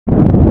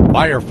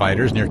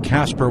Firefighters near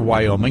Casper,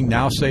 Wyoming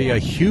now say a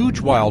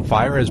huge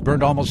wildfire has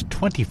burned almost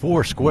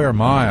 24 square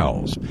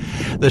miles.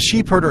 The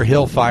Sheepherder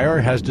Hill fire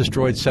has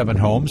destroyed 7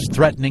 homes,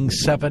 threatening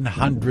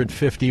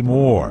 750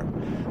 more.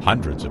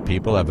 Hundreds of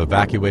people have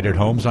evacuated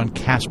homes on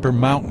Casper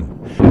Mountain.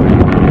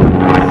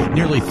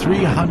 Nearly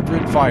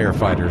 300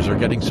 firefighters are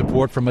getting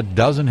support from a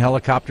dozen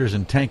helicopters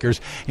and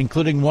tankers,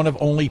 including one of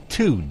only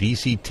 2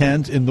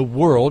 DC-10s in the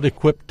world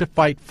equipped to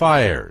fight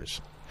fires.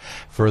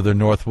 Further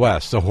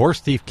northwest, the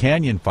Horsethief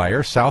Canyon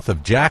fire south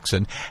of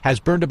Jackson has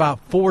burned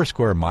about 4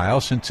 square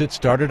miles since it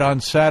started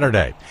on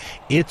Saturday.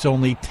 It's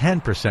only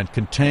 10%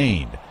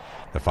 contained.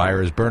 The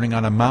fire is burning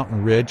on a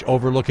mountain ridge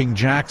overlooking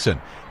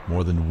Jackson.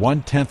 More than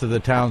 1/10 of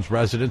the town's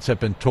residents have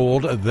been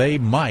told they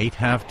might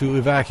have to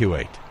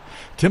evacuate.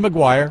 Tim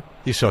McGuire,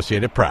 The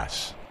Associated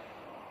Press.